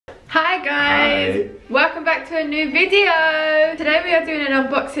Hi guys! Hi. Welcome back to a new video! Today we are doing an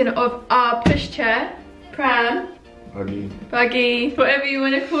unboxing of our pushchair, pram, buggy, whatever you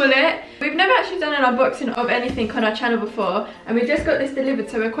want to call it. We've never actually done an unboxing of anything on our channel before, and we just got this delivered,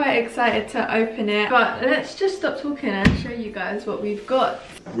 so we're quite excited to open it. But let's just stop talking and show you guys what we've got.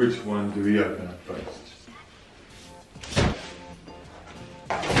 Which one do we open up first?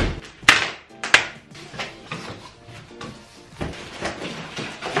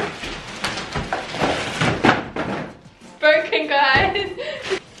 Broken, guys.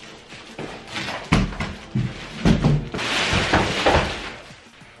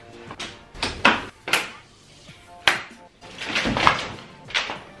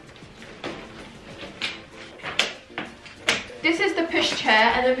 This is the push chair,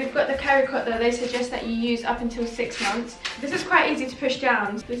 and then we've got the carry cot that they suggest that you use up until 6 months. This is quite easy to push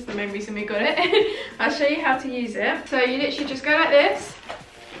down. This is the main reason we got it. I'll show you how to use it. So you literally just go like this.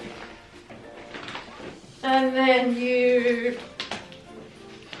 And then you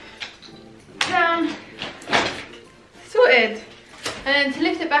down, sorted. And then to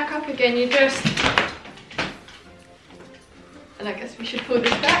lift it back up again, you just, and I guess we should pull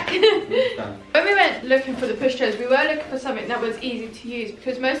this back. When we went looking for the pushchairs, we were looking for something that was easy to use,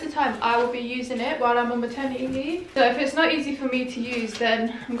 because most of the time I will be using it while I'm on maternity leave. So if it's not easy for me to use,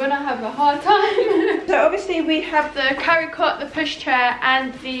 then I'm gonna have a hard time. So obviously we have the carry cot, the pushchair,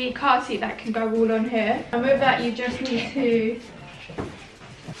 and the car seat that can go all on here. And with that you just need to,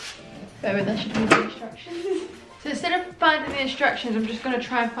 that should be the instructions. So instead of finding the instructions, I'm just gonna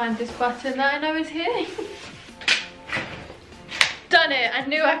try and find this button that I know is here. Done it! I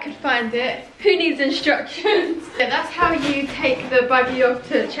knew I could find it. Who needs instructions? Yeah, that's how you take the buggy off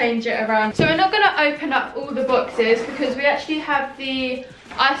to change it around. So we're not going to open up all the boxes because we actually have the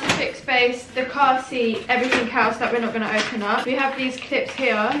Isofix base, the car seat, everything else that we're not going to open up. We have these clips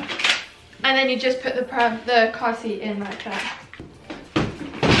here, and then you just put the car seat in like that.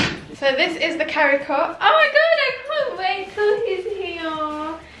 So this is the carry cot. Oh my god, I can't wait till he's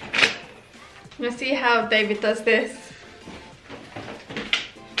here. Let's see how David does this.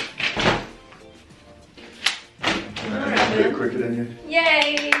 Do it quicker than you.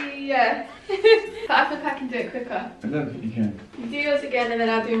 Yay! But I think I can do it quicker. I don't think you can. You do yours again and then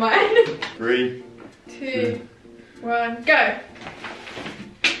I'll do mine. 3, 2, 1, go!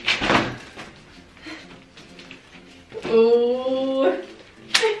 Ooh!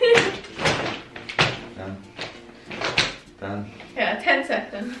 Done. Yeah, 10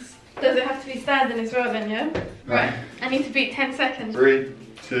 seconds. Does it have to be standing as well then, yeah? Right. I need to beat 10 seconds. 3,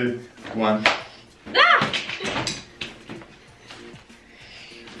 2, 1. Ah! No!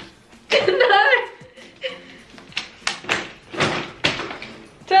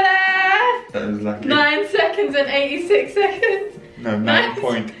 Ta-da! That was lucky. 9 seconds and 86 seconds. No,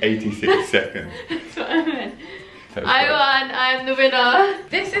 9.86 seconds. That's what I meant. I won, I'm the winner.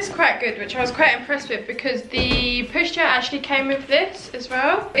 This is quite good, which I was quite impressed with because the pushchair actually came with this as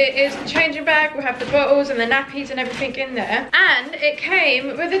well. It is the changing bag, we'll have the bottles and the nappies and everything in there. And it came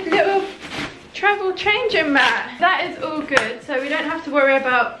with a little travel changing mat. That is all good, so we don't have to worry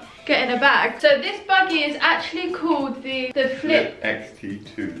about getting a bag. So this buggy is actually called the Flip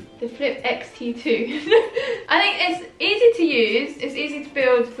XT2. The Flip XT2. I think it's easy to use, it's easy to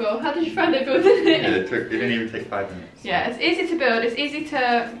build for. How did you find it building it? Yeah, it didn't even take 5 minutes. Yeah, it's easy to build, it's easy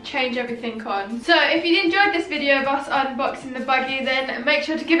to change everything on. So if you enjoyed this video of us unboxing the buggy, then make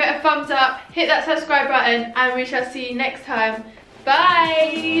sure to give it a thumbs up, hit that subscribe button, and we shall see you next time.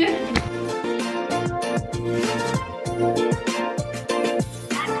 Bye!